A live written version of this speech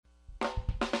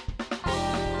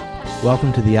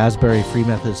Welcome to the Asbury Free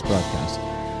Methodist broadcast,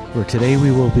 where today we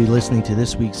will be listening to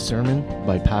this week's sermon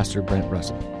by Pastor Brent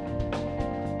Russell.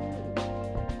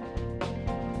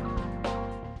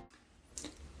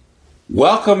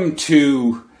 Welcome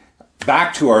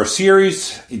back to our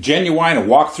series, Genuine, a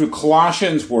walk through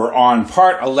Colossians. We're on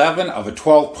part 11 of a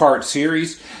 12-part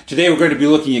series. Today we're going to be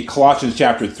looking at Colossians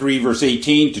chapter 3, verse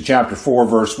 18 to chapter 4,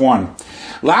 verse 1.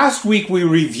 Last week we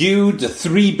reviewed the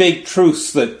three big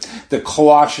truths that the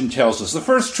Colossian tells us. The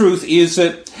first truth is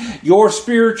that your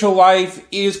spiritual life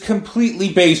is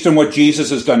completely based on what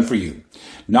Jesus has done for you.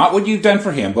 Not what you've done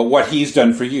for him, but what he's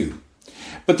done for you.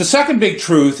 But the second big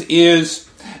truth is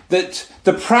that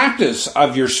the practice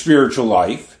of your spiritual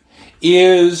life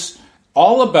is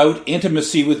all about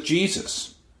intimacy with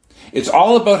Jesus. It's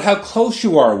all about how close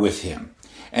you are with him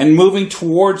and moving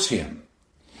towards him.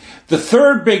 The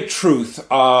third big truth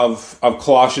of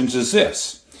Colossians is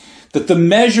this, that the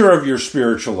measure of your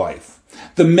spiritual life,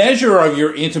 the measure of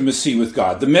your intimacy with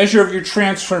God, the measure of your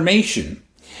transformation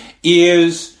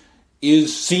is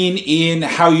seen in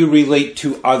how you relate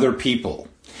to other people.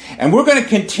 And we're going to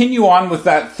continue on with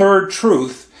that third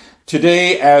truth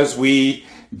today as we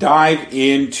dive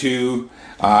into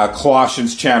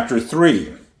Colossians chapter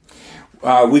 3.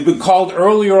 We've been called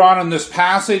earlier on in this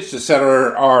passage to set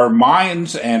our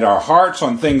minds and our hearts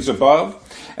on things above.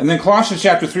 And then Colossians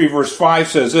chapter 3 verse 5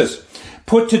 says this,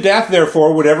 "Put to death,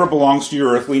 therefore, whatever belongs to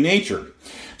your earthly nature.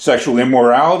 Sexual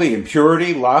immorality,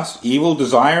 impurity, lust, evil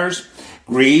desires,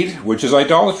 greed, which is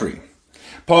idolatry."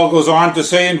 Paul goes on to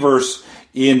say in verse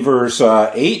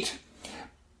 8,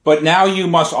 "But now you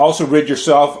must also rid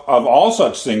yourself of all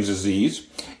such things as these,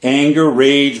 anger,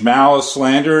 rage, malice,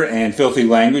 slander, and filthy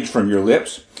language from your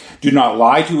lips. Do not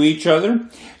lie to each other,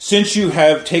 since you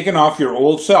have taken off your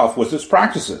old self with its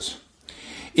practices."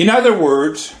 In other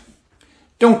words,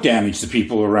 don't damage the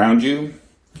people around you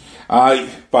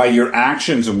by your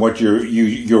actions and what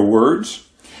your words.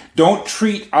 Don't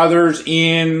treat others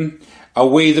in a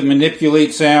way that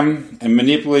manipulates them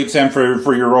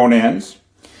for your own ends.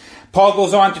 Paul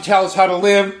goes on to tell us how to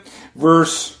live.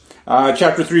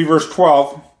 Chapter 3, verse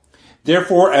 12.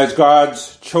 "Therefore, as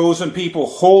God's chosen people,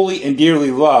 holy and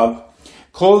dearly loved,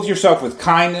 clothe yourself with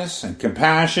kindness and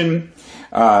compassion.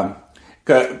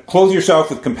 Clothe yourself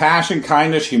with compassion,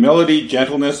 kindness, humility,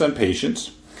 gentleness, and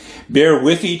patience. Bear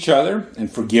with each other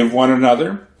and forgive one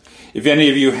another. If any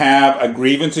of you have a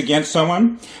grievance against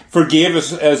someone, forgive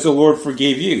as the Lord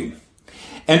forgave you.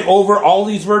 And over all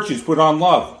these virtues put on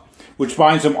love, which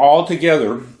binds them all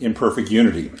together in perfect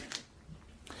unity."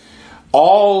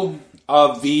 All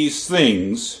of these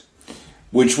things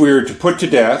which we are to put to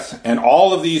death, and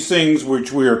all of these things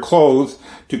which we are clothed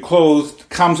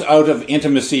comes out of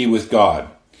intimacy with God.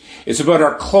 It's about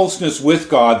our closeness with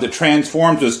God that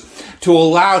transforms us to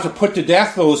allow to put to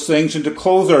death those things and to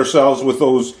clothe ourselves with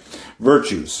those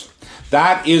virtues.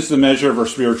 That is the measure of our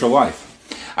spiritual life.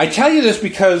 I tell you this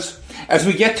because as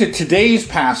we get to today's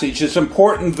passage, it's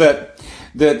important that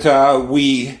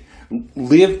we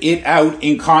live it out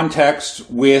in context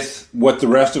with what the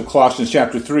rest of Colossians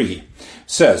chapter 3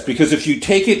 says. Because if you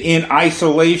take it in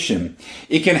isolation,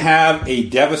 it can have a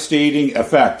devastating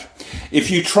effect. If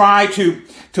you try to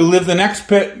live the next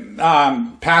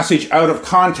passage out of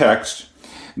context,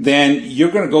 then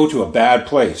you're going to go to a bad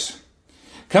place.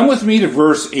 Come with me to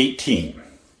verse 18.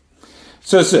 It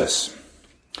says this,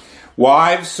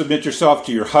 "Wives, submit yourself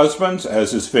to your husbands,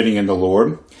 as is fitting in the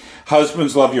Lord.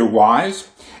 Husbands, love your wives,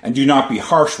 and do not be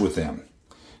harsh with them.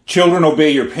 Children,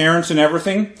 obey your parents in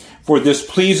everything, for this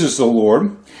pleases the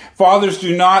Lord. Fathers,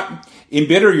 do not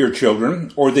embitter your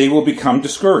children, or they will become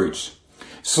discouraged.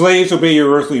 Slaves, obey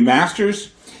your earthly masters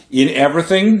in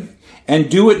everything, and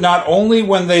do it not only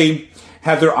when they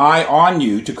have their eye on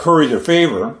you to curry their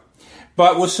favor,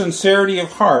 but with sincerity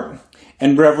of heart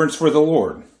and reverence for the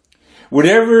Lord.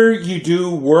 Whatever you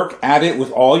do, work at it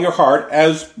with all your heart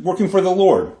as working for the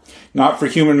Lord, not for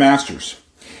human masters,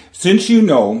 since you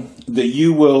know that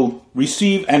you will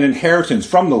receive an inheritance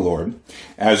from the Lord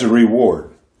as a reward.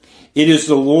 It is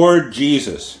the Lord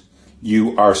Jesus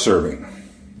you are serving."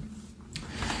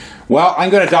 Well, I'm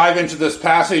going to dive into this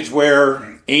passage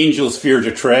where angels fear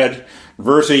to tread.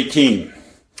 Verse 18.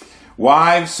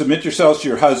 "Wives, submit yourselves to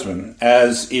your husband,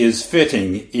 as is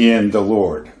fitting in the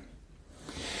Lord."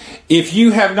 If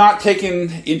you have not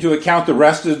taken into account the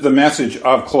rest of the message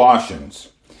of Colossians,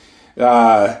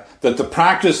 that the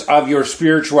practice of your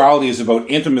spirituality is about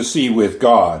intimacy with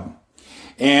God,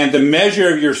 and the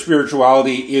measure of your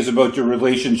spirituality is about your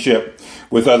relationship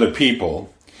with other people,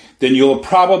 then you'll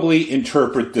probably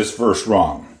interpret this verse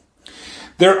wrong.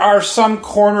 There are some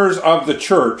corners of the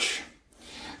church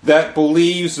that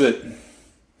believes that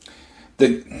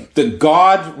that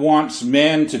God wants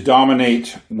men to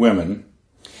dominate women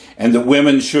and that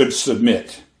women should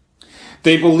submit.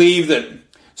 They believe that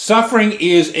suffering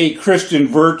is a Christian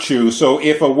virtue, so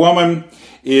if a woman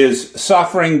is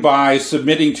suffering by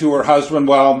submitting to her husband,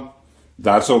 well,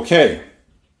 that's okay.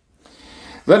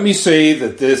 Let me say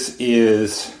that this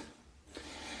is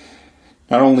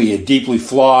not only a deeply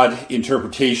flawed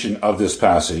interpretation of this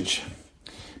passage,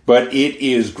 but it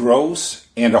is gross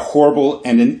and a horrible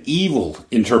and an evil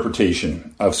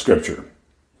interpretation of Scripture.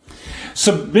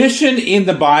 Submission in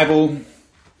the Bible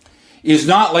is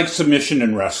not like submission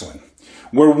in wrestling,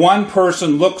 where one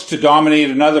person looks to dominate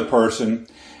another person,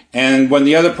 and when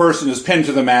the other person is pinned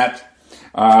to the mat,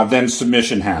 then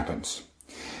submission happens.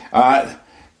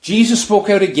 Jesus spoke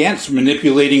out against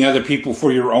manipulating other people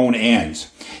for your own ends.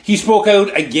 He spoke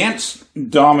out against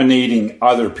dominating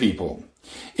other people.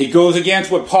 It goes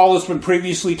against what Paul has been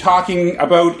previously talking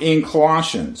about in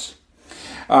Colossians.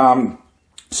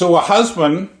 So a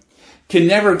husband can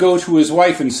never go to his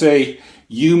wife and say,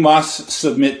 "You must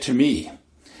submit to me."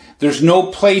 There's no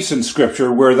place in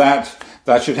Scripture where that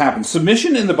should happen.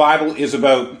 Submission in the Bible is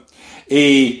about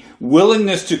a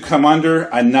willingness to come under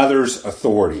another's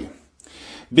authority.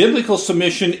 Biblical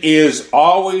submission is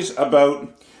always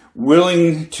about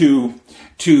willing to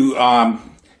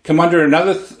come under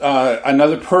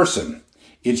another person.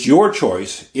 It's your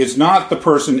choice. It's not the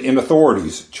person in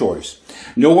authority's choice.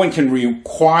 No one can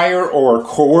require or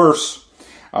coerce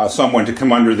someone to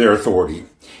come under their authority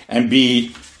and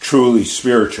be truly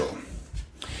spiritual.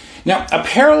 Now, a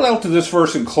parallel to this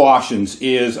verse in Colossians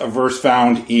is a verse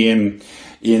found in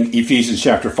Ephesians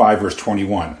chapter 5, verse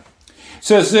 21. It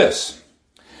says this,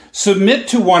 "Submit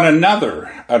to one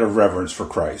another out of reverence for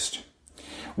Christ.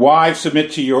 Wives,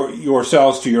 submit to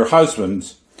yourselves to your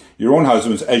husbands, your own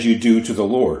husbands, as you do to the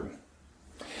Lord."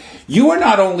 You are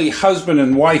not only husband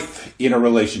and wife in a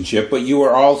relationship, but you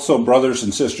are also brothers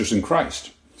and sisters in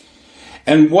Christ.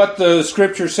 And what the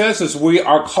Scripture says is we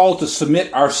are called to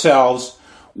submit ourselves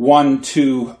one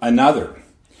to another.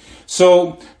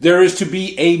 So there is to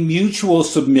be a mutual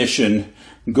submission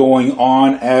going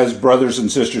on as brothers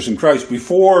and sisters in Christ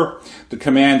before the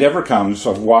command ever comes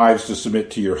of wives to submit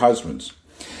to your husbands.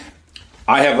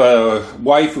 I have a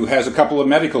wife who has a couple of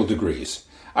medical degrees.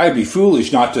 I'd be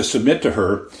foolish not to submit to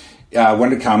her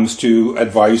when it comes to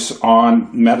advice on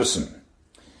medicine.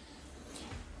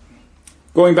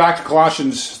 Going back to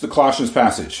the Colossians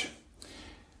passage.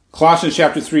 Colossians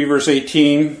chapter 3, verse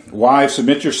 18, "Wives,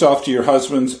 submit yourself to your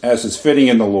husbands as is fitting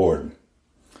in the Lord."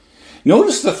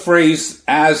 Notice the phrase,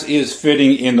 "as is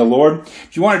fitting in the Lord."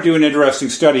 If you want to do an interesting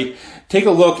study, take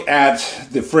a look at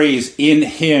the phrase, "in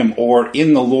him" or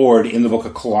 "in the Lord" in the book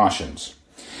of Colossians.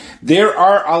 There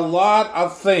are a lot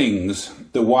of things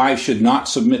the wives should not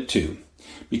submit to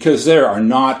because they are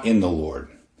not in the Lord.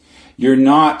 You're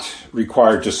not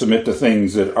required to submit to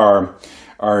things that are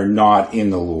not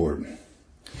in the Lord.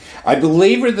 I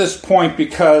belabor this point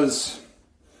because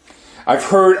I've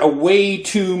heard a way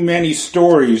too many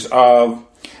stories of,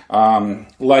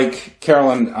 like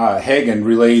Carolyn Hagen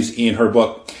relays in her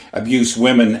book, Abuse,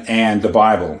 Women, and the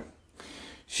Bible.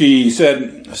 She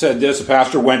said this,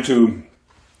 a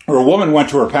woman went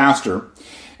to her pastor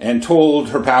and told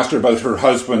her pastor about her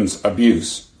husband's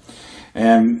abuse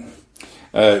and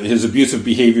his abusive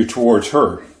behavior towards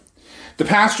her. The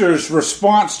pastor's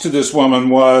response to this woman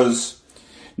was,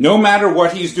 "No matter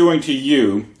what he's doing to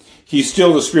you, he's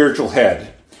still the spiritual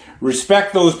head.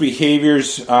 Respect those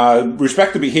behaviors,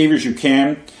 respect the behaviors you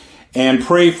can, and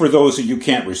pray for those that you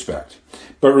can't respect.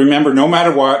 But remember, no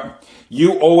matter what,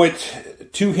 you owe it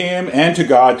to him and to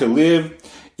God to live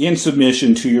in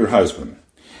submission to your husband.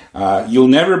 You'll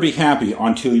never be happy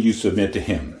until you submit to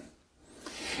him."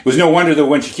 It was no wonder that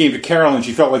when she came to Carolyn,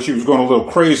 she felt like she was going a little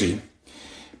crazy,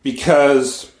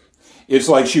 because it's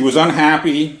like she was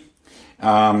unhappy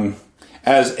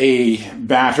as a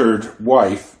battered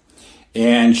wife,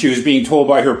 and she was being told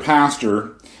by her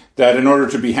pastor that in order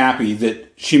to be happy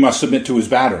that she must submit to his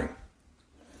battering.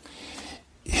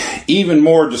 Even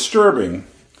more disturbing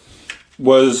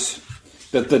was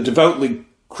that the devoutly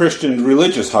Christian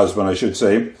religious husband, I should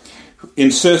say,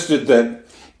 insisted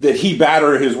that he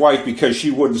batter his wife because she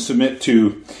wouldn't submit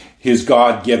to his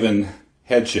God-given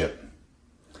headship.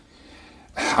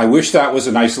 I wish that was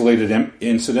an isolated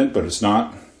incident, but it's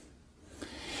not.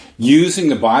 Using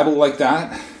the Bible like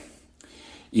that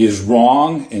is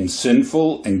wrong and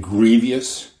sinful and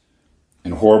grievous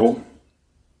and horrible.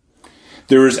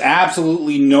 There is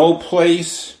absolutely no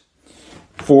place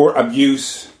for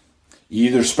abuse,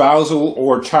 either spousal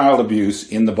or child abuse,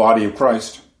 in the body of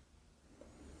Christ.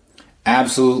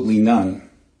 Absolutely none.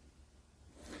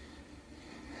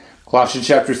 Colossians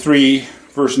chapter 3,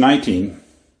 verse 19.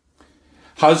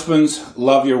 Husbands,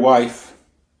 love your wife,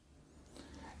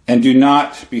 and do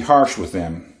not be harsh with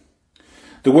them.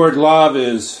 The word love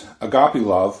is agape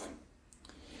love.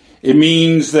 It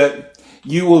means that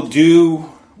you will do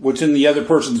what's in the other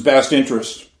person's best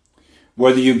interest,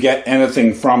 whether you get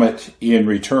anything from it in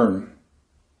return.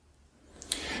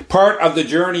 Part of the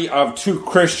journey of two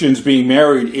Christians being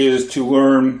married is to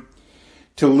learn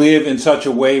to live in such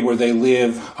a way where they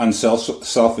live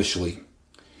unselfishly,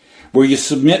 where you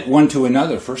submit one to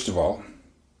another, first of all,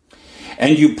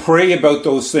 and you pray about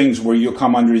those things where you'll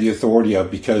come under the authority of,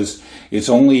 because it's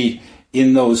only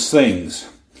in those things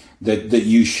that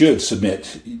you should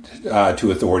submit to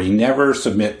authority. Never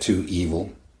submit to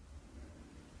evil.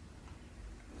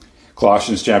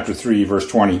 Colossians chapter 3, verse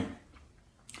 20.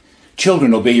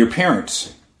 Children, obey your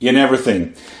parents in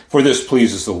everything, for this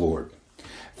pleases the Lord.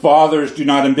 Fathers, do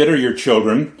not embitter your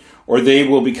children, or they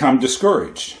will become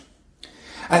discouraged.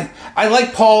 I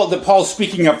like Paul's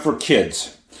speaking up for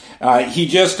kids. He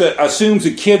just assumes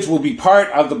that kids will be part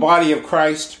of the body of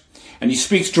Christ, and he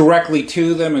speaks directly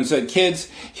to them and said, kids,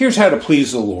 here's how to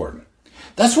please the Lord.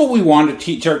 That's what we want to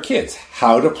teach our kids,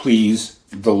 how to please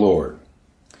the Lord.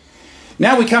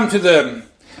 Now we come to the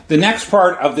next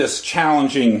part of this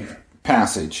challenging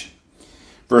passage.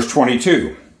 Verse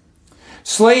 22.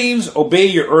 Slaves, obey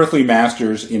your earthly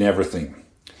masters in everything,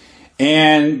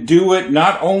 and do it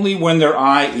not only when their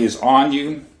eye is on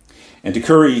you, and to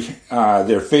curry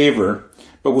their favor,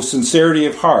 but with sincerity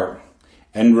of heart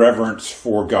and reverence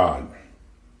for God.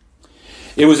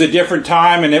 It was a different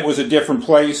time and it was a different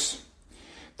place.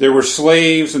 There were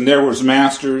slaves and there was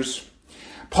masters.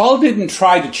 Paul didn't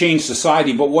try to change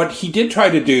society, but what he did try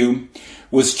to do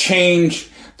was change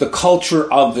the culture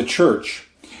of the church.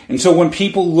 And so when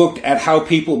people looked at how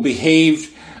people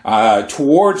behaved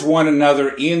towards one another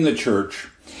in the church,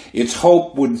 its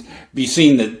hope would be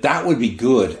seen that would be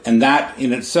good, and that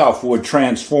in itself would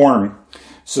transform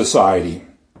society.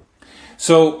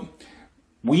 So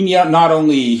we not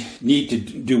only need to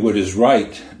do what is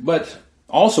right, but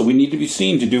also we need to be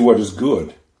seen to do what is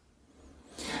good.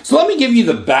 So let me give you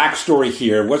the backstory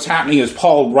here, what's happening as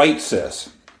Paul writes this.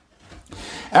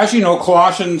 As you know,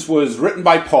 Colossians was written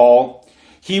by Paul.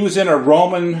 He was in a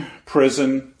Roman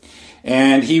prison,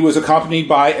 and he was accompanied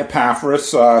by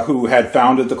Epaphras, who had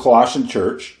founded the Colossian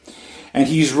church. And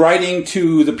he's writing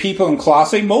to the people in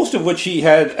Colossae, most of which he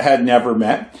had never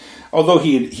met, although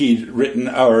he'd written,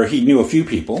 or he knew a few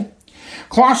people.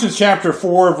 Colossians chapter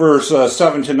 4, verse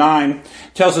 7 to 9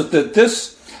 tells us that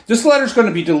this letter is going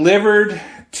to be delivered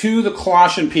to the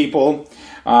Colossian people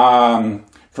from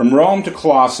Rome to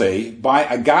Colossae by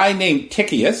a guy named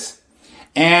Tychicus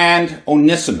and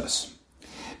Onesimus.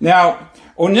 Now,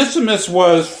 Onesimus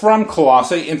was from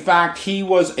Colossae. In fact, he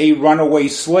was a runaway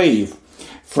slave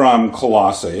from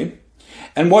Colossae.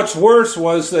 And what's worse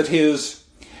was that his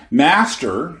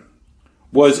master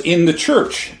was in the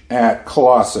church at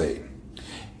Colossae.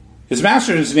 His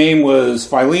master's name was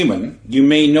Philemon. You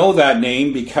may know that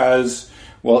name because,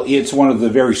 well, it's one of the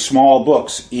very small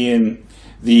books in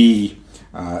the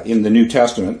New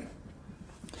Testament.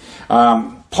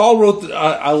 Paul wrote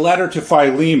a letter to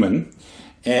Philemon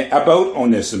about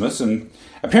Onesimus, and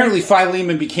apparently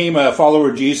Philemon became a follower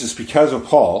of Jesus because of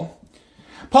Paul.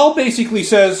 Paul basically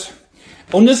says,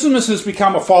 Onesimus has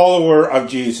become a follower of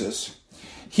Jesus.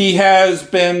 He has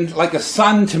been like a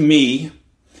son to me,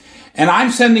 and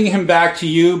I'm sending him back to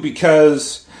you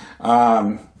because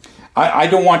I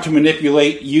don't want to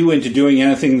manipulate you into doing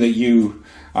anything that you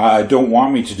don't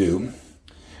want me to do.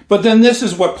 But then this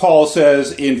is what Paul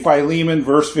says in Philemon,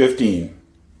 verse 15.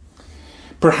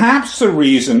 Perhaps the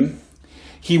reason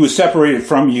he was separated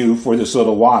from you for this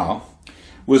little while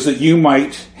was that you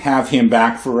might have him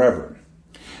back forever.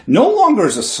 No longer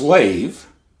as a slave,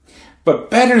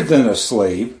 but better than a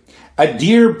slave, a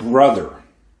dear brother.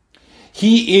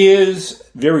 He is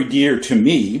very dear to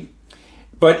me,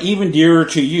 but even dearer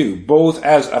to you, both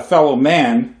as a fellow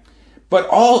man,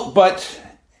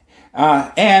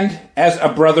 and as a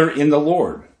brother in the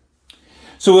Lord.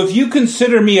 So if you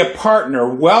consider me a partner,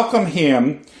 welcome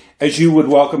him as you would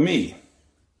welcome me.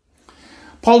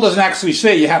 Paul doesn't actually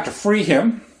say you have to free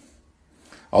him,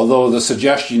 although the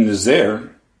suggestion is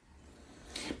there.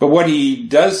 But what he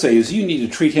does say is you need to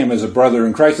treat him as a brother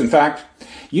in Christ. In fact,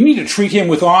 you need to treat him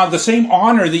with the same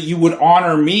honor that you would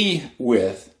honor me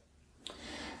with.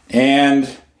 And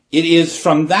it is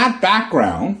from that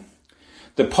background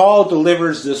that Paul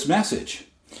delivers this message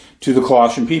to the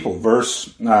Colossian people.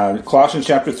 Colossians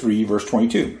chapter 3, verse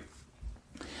 22.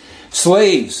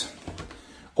 Slaves,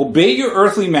 obey your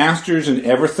earthly masters in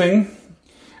everything,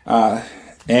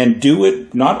 and do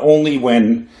it not only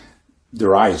when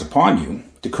their eye is upon you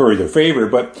to curry their favor,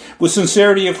 but with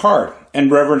sincerity of heart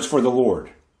and reverence for the Lord.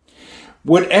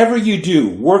 Whatever you do,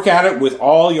 work at it with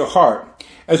all your heart,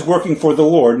 as working for the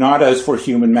Lord, not as for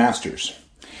human masters,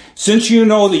 since you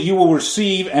know that you will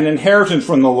receive an inheritance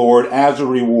from the Lord as a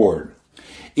reward.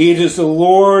 It is the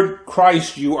Lord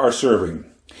Christ you are serving.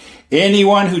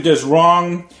 Anyone who does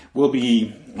wrong will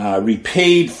be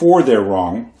repaid for their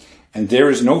wrong, and there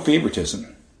is no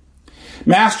favoritism.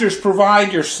 Masters,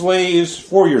 provide your slaves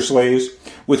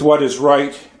with what is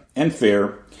right and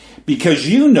fair, because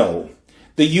you know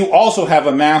that you also have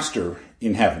a master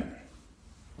in heaven.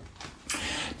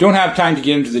 Don't have time to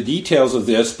get into the details of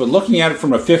this, but looking at it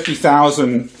from a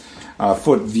 50,000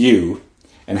 foot view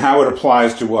and how it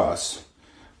applies to us,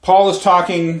 Paul is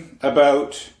talking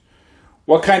about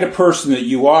what kind of person that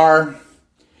you are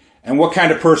and what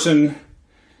kind of person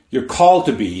you're called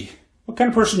to be, what kind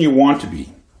of person you want to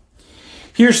be.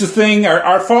 Here's the thing,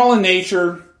 our fallen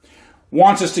nature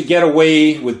wants us to get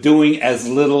away with doing as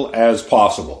little as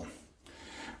possible.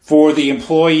 For the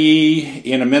employee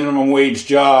in a minimum wage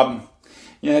job,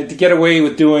 to get away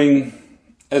with doing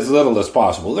as little as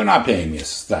possible. They're not paying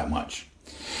us that much.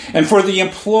 And for the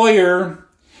employer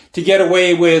to get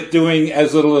away with doing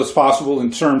as little as possible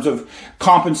in terms of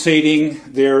compensating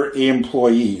their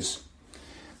employees.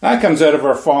 That comes out of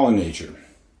our fallen nature.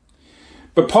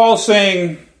 But Paul's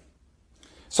saying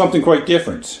something quite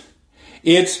different.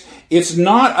 It's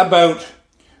not about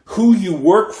who you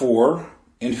work for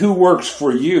and who works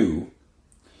for you.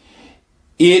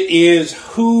 It is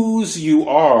whose you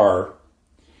are,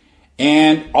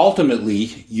 and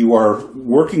ultimately you are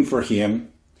working for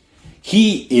him.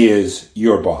 He is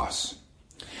your boss.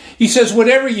 He says,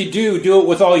 whatever you do it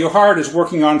with all your heart as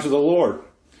working unto the Lord.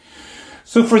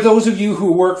 So for those of you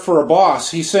who work for a boss,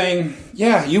 he's saying,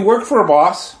 yeah, you work for a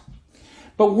boss,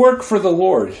 but work for the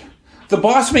Lord. The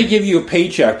boss may give you a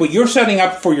paycheck, but you're setting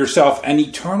up for yourself an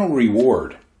eternal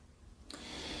reward.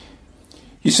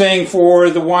 He's saying for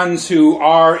the ones who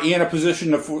are in a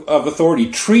position of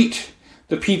authority, treat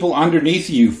the people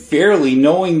underneath you fairly,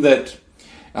 knowing that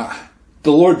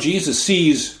the Lord Jesus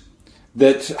sees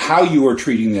that how you are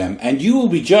treating them, and you will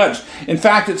be judged. In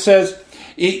fact, it says,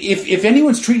 if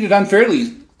anyone's treated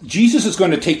unfairly, Jesus is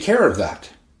going to take care of that.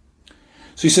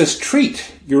 So he says,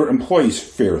 treat your employees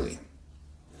fairly.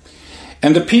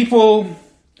 And the people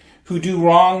who do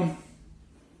wrong,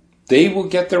 they will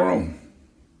get their own.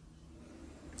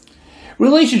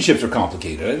 Relationships are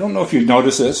complicated. I don't know if you've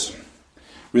noticed this.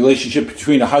 Relationship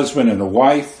between a husband and a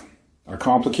wife are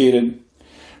complicated.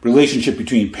 Relationship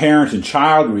between parent and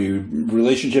child.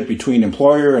 Relationship between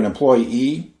employer and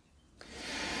employee.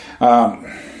 The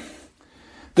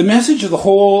message of the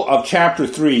whole of chapter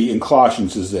 3 in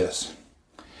Colossians is this.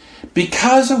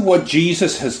 Because of what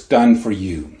Jesus has done for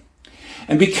you,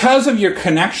 and because of your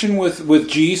connection with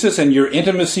Jesus and your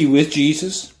intimacy with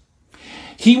Jesus,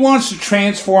 he wants to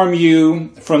transform you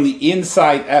from the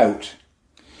inside out.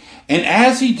 And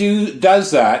as he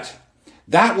does that,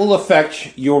 that will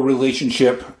affect your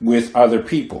relationship with other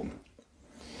people.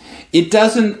 It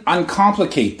doesn't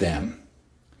uncomplicate them.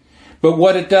 But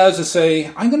what it does is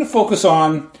say, I'm going to focus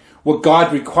on what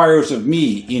God requires of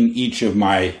me in each of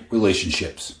my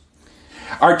relationships.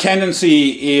 Our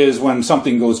tendency is when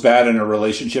something goes bad in a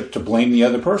relationship to blame the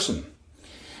other person.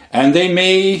 And they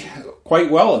may quite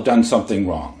well have done something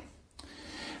wrong.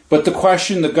 But the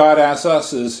question that God asks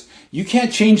us is, you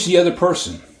can't change the other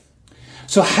person.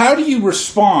 So how do you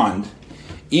respond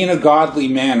in a godly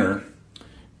manner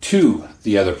to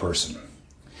the other person?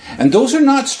 And those are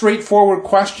not straightforward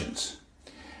questions.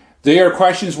 They are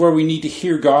questions where we need to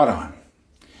hear God on.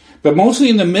 But mostly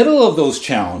in the middle of those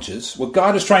challenges, what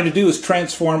God is trying to do is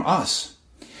transform us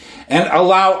and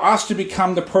allow us to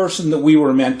become the person that we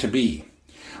were meant to be,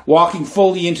 walking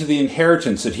fully into the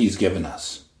inheritance that he's given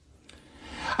us.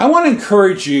 I want to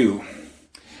encourage you,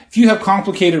 if you have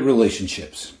complicated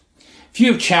relationships, if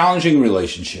you have challenging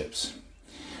relationships,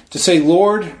 to say,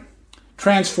 Lord,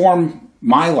 transform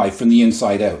my life from the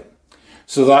inside out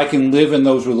so that I can live in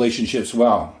those relationships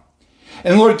well.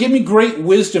 And Lord, give me great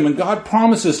wisdom, and God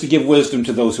promises to give wisdom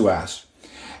to those who ask,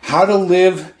 how to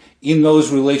live in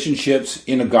those relationships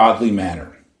in a godly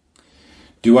manner.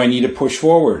 Do I need to push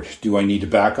forward? Do I need to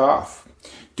back off?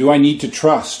 Do I need to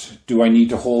trust? Do I need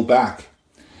to hold back?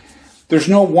 There's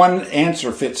no one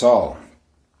answer fits all.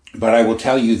 But I will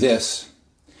tell you this,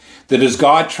 that as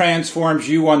God transforms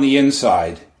you on the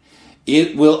inside,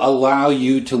 it will allow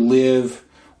you to live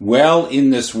well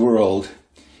in this world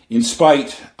in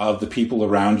spite of the people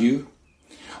around you,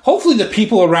 Hopefully the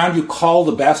people around you call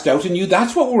the best out in you.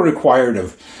 That's what we're required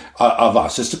of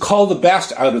us, is to call the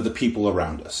best out of the people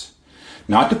around us.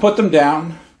 Not to put them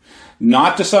down,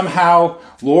 not to somehow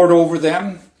lord over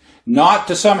them, not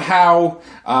to somehow,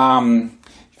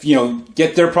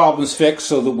 get their problems fixed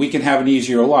so that we can have an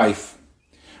easier life.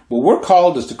 What we're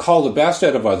called is to call the best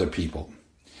out of other people.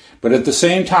 But at the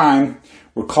same time,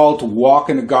 we're called to walk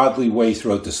in a godly way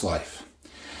throughout this life.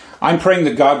 I'm praying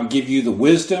that God would give you the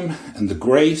wisdom and the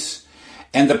grace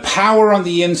and the power on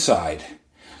the inside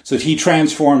so that he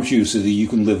transforms you so that you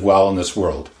can live well in this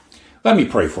world. Let me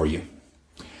pray for you.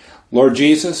 Lord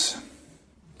Jesus,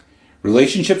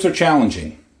 relationships are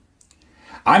challenging.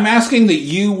 I'm asking that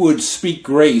you would speak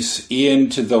grace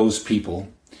into those people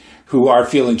who are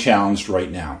feeling challenged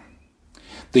right now.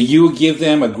 That you would give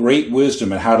them a great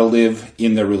wisdom on how to live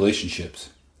in their relationships.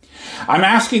 I'm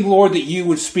asking, Lord, that you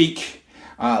would speak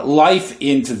life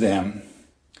into them.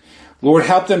 Lord,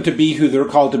 help them to be who they're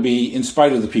called to be in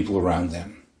spite of the people around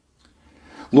them.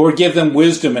 Lord, give them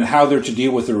wisdom in how they're to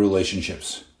deal with their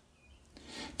relationships.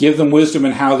 Give them wisdom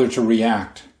in how they're to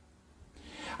react.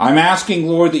 I'm asking,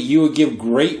 Lord, that you would give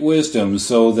great wisdom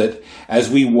so that as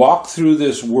we walk through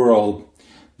this world,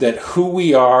 that who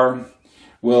we are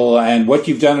will, and what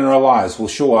you've done in our lives will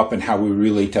show up in how we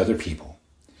relate to other people.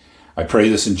 I pray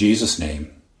this in Jesus'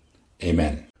 name.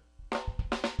 Amen.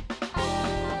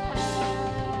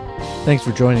 Thanks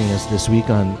for joining us this week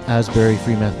on Asbury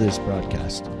Free Methodist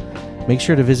Broadcast. Make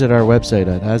sure to visit our website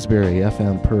at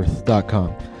asburyfmperth.com,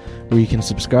 where you can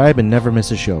subscribe and never miss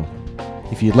a show.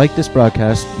 If you'd like this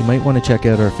broadcast, you might want to check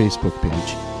out our Facebook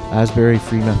page, Asbury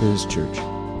Free Methodist Church.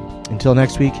 Until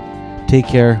next week, take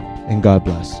care and God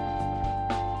bless.